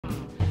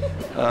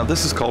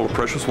This is called a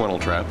precious Wendell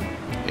trap,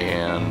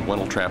 and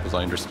Wendell trap, as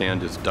I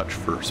understand, is Dutch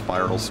for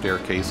spiral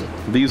staircase.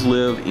 These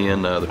live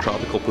in the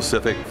tropical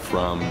Pacific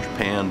from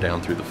Japan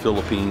down through the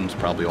Philippines,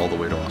 probably all the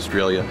way to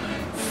Australia.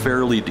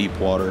 Fairly deep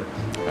water,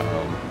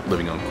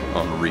 living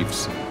on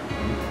reefs.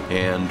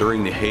 And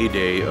during the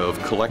heyday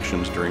of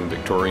collections during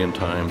Victorian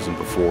times and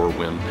before,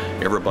 when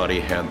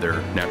everybody had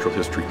their natural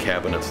history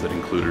cabinets that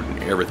included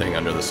everything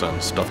under the sun,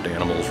 stuffed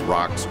animals,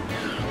 rocks,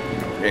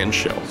 and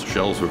shells.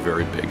 Shells were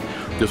very big.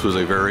 This was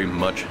a very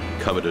much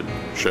coveted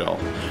shell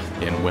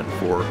and went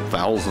for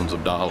thousands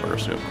of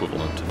dollars,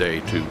 equivalent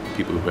today to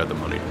people who had the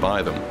money to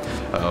buy them.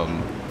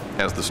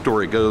 As the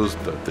story goes,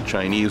 the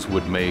Chinese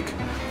would make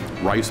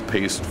rice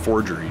paste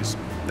forgeries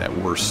that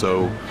were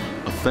so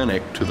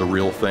authentic to the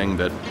real thing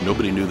that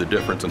nobody knew the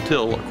difference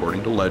until,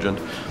 according to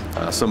legend,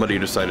 somebody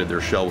decided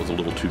their shell was a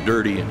little too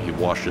dirty and he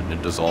washed it and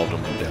it dissolved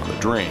and went down the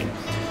drain,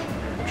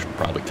 which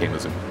probably came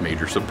as a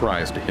major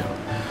surprise to him.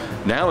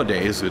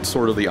 Nowadays, it's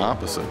sort of the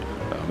opposite.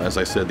 As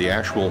I said, the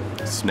actual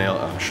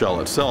snail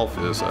shell itself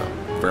is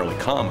fairly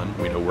common.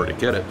 We know where to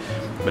get it.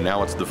 But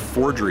now it's the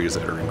forgeries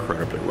that are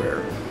incredibly rare.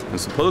 And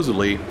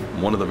supposedly,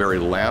 one of the very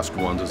last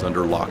ones is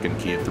under lock and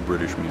key at the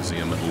British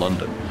Museum in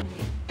London.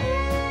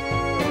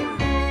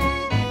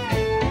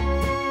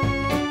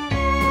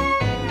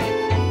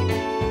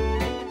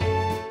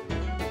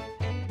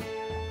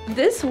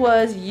 This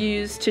was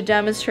used to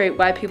demonstrate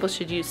why people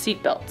should use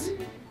seatbelts.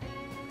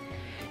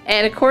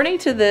 And according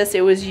to this,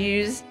 it was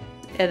used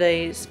at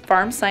a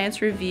farm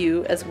science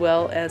review as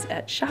well as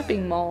at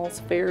shopping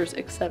malls, fairs,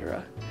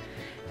 etc.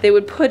 They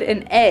would put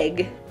an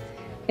egg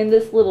in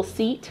this little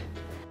seat,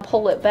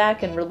 pull it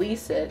back and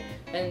release it,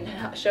 and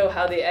show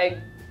how the egg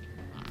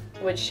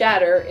would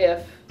shatter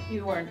if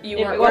you weren't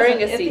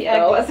wearing a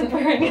seatbelt. Wasn't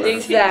wearing a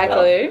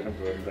exactly.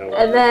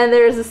 And then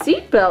there's a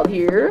seatbelt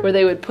here where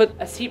they would put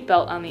a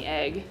seatbelt on the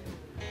egg,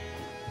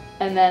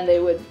 and then they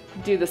would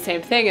do the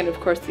same thing, and of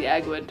course the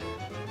egg would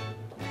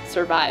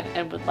survive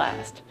and would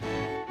last.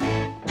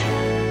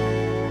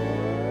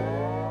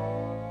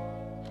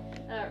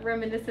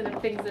 Reminiscent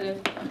of things that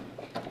have...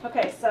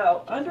 Okay,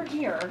 so under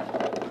here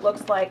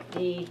looks like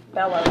the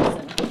bellows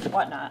and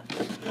whatnot.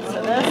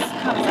 So this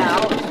comes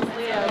out.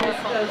 Yeah,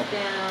 this goes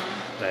down.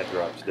 That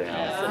drops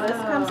down. So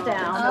this comes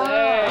down.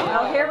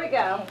 Oh, here we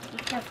go.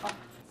 Be careful.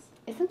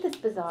 Isn't this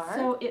bizarre?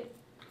 So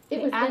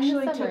it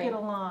actually took it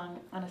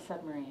along on a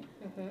submarine.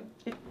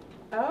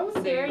 Oh,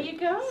 there you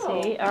go.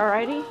 See,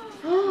 alrighty.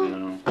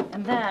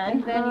 And then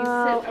you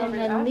sit and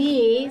then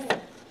these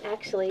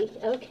actually,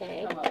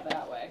 okay. Come up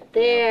that way.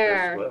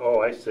 There.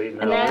 Oh, I see.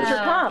 Now and that's your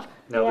pump.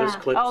 Now this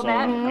clips on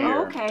here.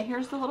 Oh, okay,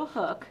 here's the little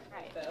hook.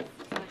 Right.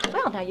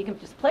 Well, now you can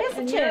just play us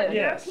a tune.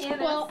 Yes.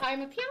 Well,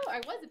 I'm a piano. I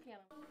was a piano.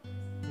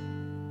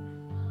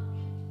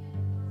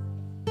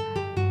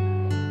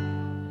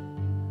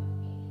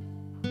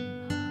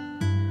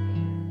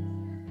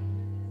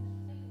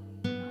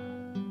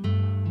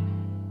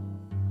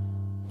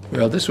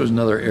 Well, this was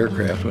another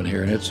aircraft one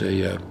here, and it's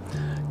a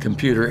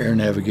computer air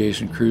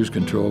navigation, cruise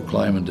control,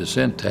 climb and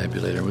descent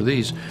tabulator. With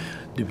these,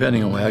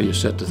 depending on how you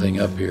set the thing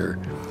up here,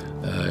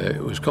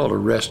 it was called a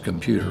REST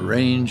computer: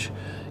 range,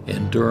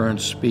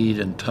 endurance, speed,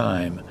 and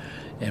time.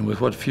 And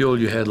with what fuel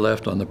you had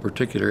left on the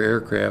particular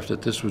aircraft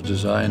that this was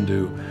designed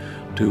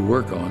to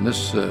work on.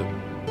 This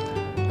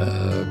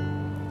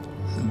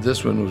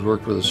one was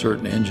worked with a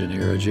certain engine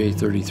here, a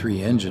J33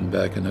 engine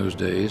back in those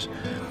days,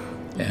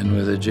 and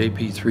with a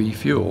JP3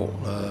 fuel.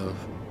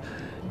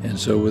 And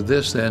so with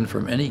this then,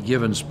 from any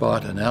given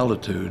spot and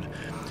altitude,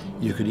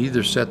 you could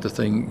either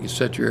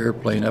set your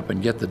airplane up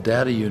and get the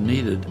data you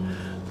needed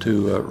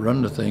to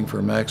run the thing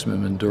for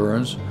maximum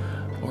endurance,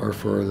 or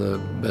for the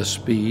best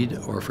speed,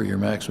 or for your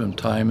maximum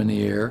time in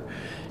the air.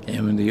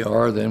 And when the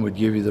R then would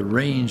give you the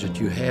range that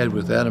you had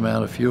with that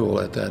amount of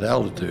fuel at that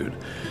altitude.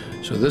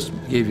 So this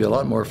gave you a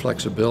lot more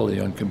flexibility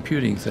on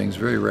computing things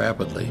very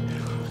rapidly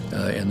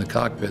in the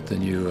cockpit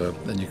than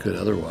you could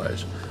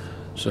otherwise.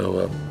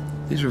 So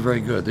these were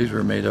very good. These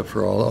were made up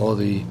for all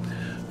the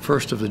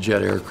first of the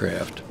jet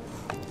aircraft.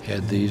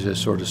 Had these as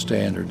sort of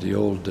standard. The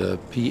old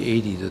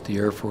P-80 that the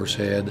Air Force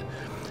had,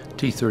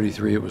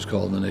 T-33 it was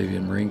called in the Navy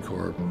and Marine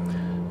Corps,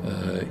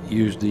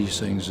 used these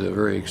things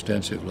very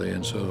extensively,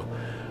 and so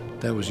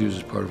that was used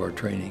as part of our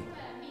training.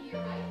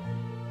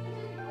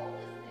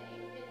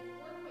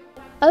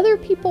 Other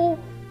people,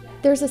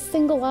 there's a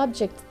single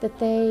object that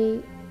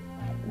they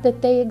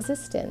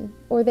exist in,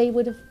 or they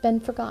would have been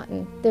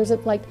forgotten. There's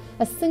like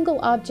a single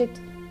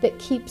object that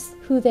keeps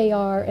who they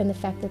are and the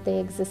fact that they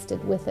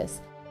existed with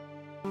us.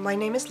 My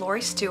name is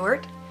Lori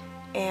Stewart,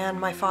 and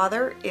my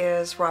father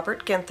is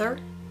Robert Ginther.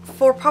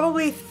 For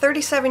probably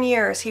 37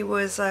 years, he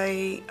was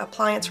an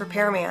appliance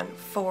repairman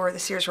for the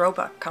Sears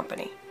Roebuck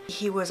Company.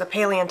 He was a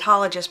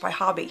paleontologist by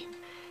hobby.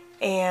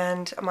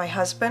 And my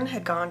husband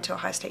had gone to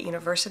Ohio State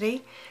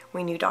University.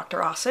 We knew Dr.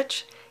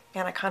 Osich,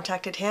 and I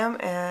contacted him,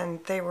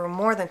 and they were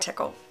more than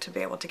tickled to be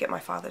able to get my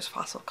father's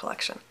fossil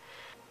collection.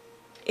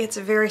 It's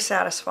very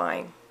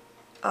satisfying.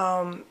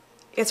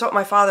 It's what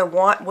my father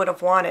would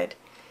have wanted.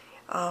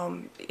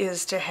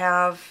 is to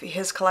have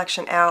his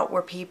collection out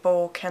where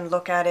people can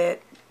look at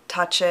it,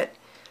 touch it,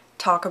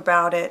 talk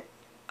about it,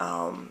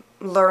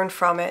 learn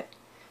from it.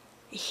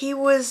 He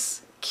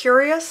was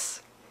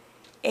curious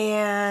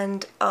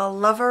and a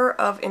lover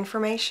of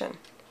information,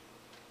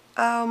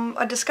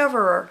 a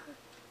discoverer,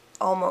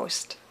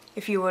 almost,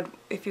 if you would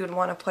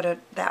want to put it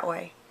that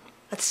way,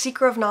 a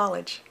seeker of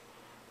knowledge.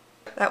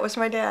 That was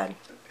my dad.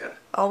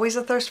 Always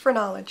a thirst for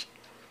knowledge.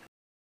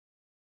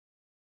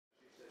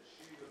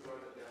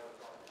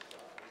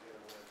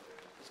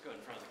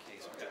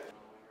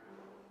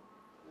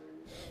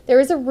 There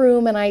is a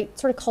room, and I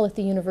sort of call it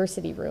the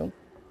university room.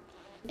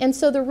 And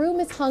so the room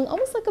is hung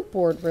almost like a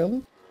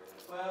boardroom.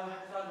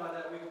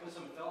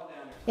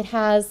 It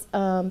has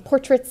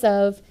portraits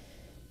of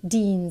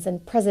deans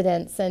and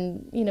presidents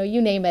and,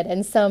 you name it,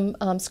 and some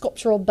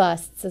sculptural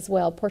busts as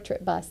well,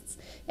 portrait busts.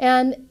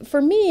 And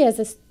for me,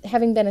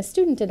 having been a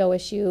student at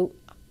OSU,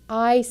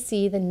 I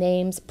see the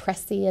names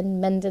Pressey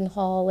and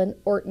Mendenhall and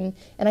Orton,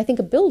 and I think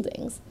of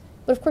buildings.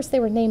 But of course they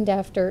were named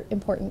after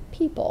important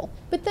people.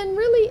 But then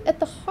really at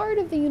the heart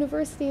of the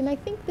university, and I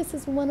think this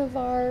is one of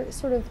our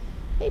sort of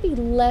maybe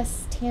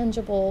less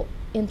tangible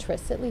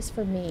interests, at least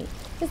for me,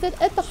 is that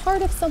at the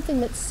heart of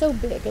something that's so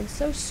big and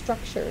so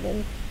structured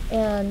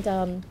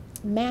and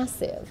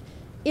massive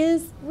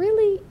is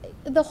really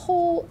the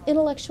whole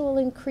intellectual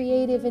and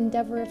creative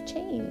endeavor of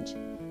change,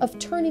 of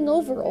turning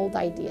over old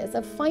ideas,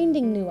 of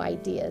finding new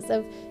ideas,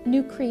 of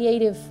new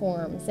creative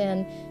forms,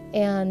 and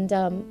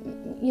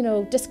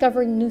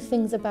discovering new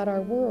things about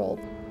our world.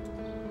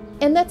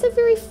 And that's a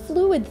very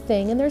fluid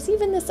thing, and there's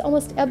even this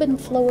almost ebb and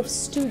flow of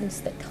students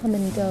that come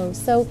and go.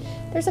 So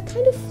there's a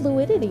kind of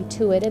fluidity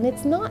to it, and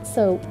it's not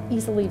so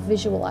easily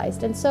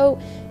visualized. And so,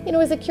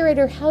 as a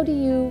curator, how do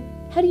you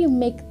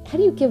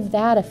give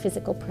that a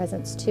physical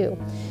presence too?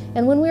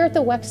 And when we were at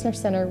the Wexner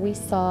Center, we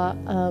saw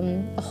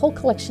a whole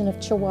collection of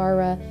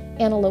Chihuahua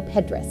antelope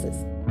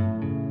headdresses.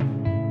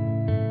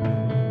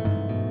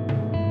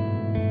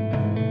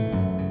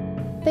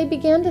 They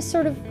began to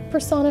sort of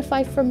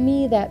personify for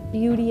me that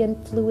beauty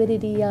and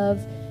fluidity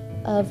of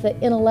the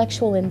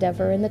intellectual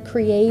endeavor and the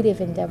creative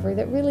endeavor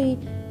that really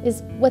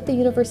is what the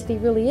university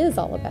really is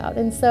all about.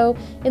 And so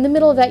in the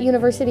middle of that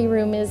university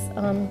room is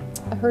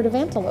a herd of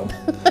antelope.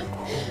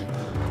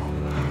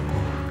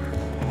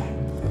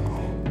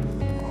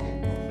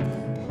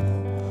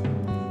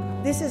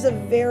 This is a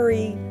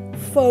very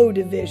faux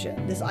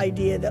division, this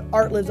idea that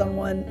art lives on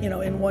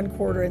in one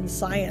quarter and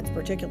science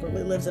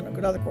particularly lives in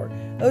another quarter.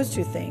 Those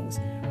two things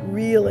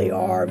really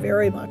are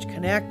very much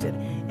connected.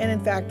 And in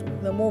fact,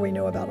 the more we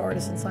know about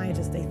artists and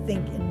scientists, they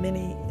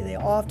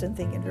often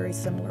think in very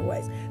similar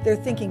ways. Their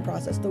thinking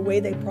process, the way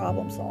they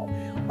problem solve.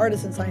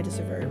 Artists and scientists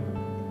are very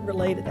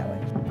related that way.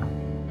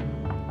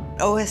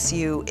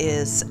 OSU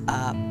is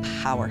a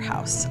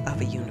powerhouse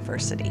of a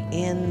university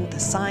in the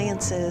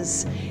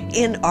sciences,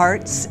 in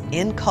arts,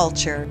 in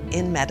culture,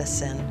 in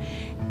medicine.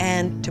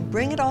 And to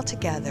bring it all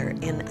together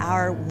in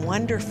our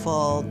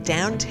wonderful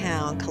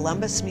downtown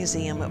Columbus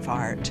Museum of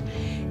Art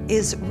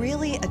is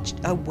really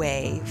a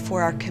way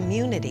for our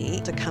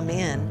community to come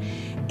in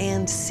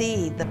and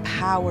see the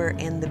power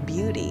and the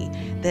beauty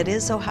that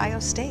is Ohio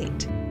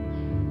State.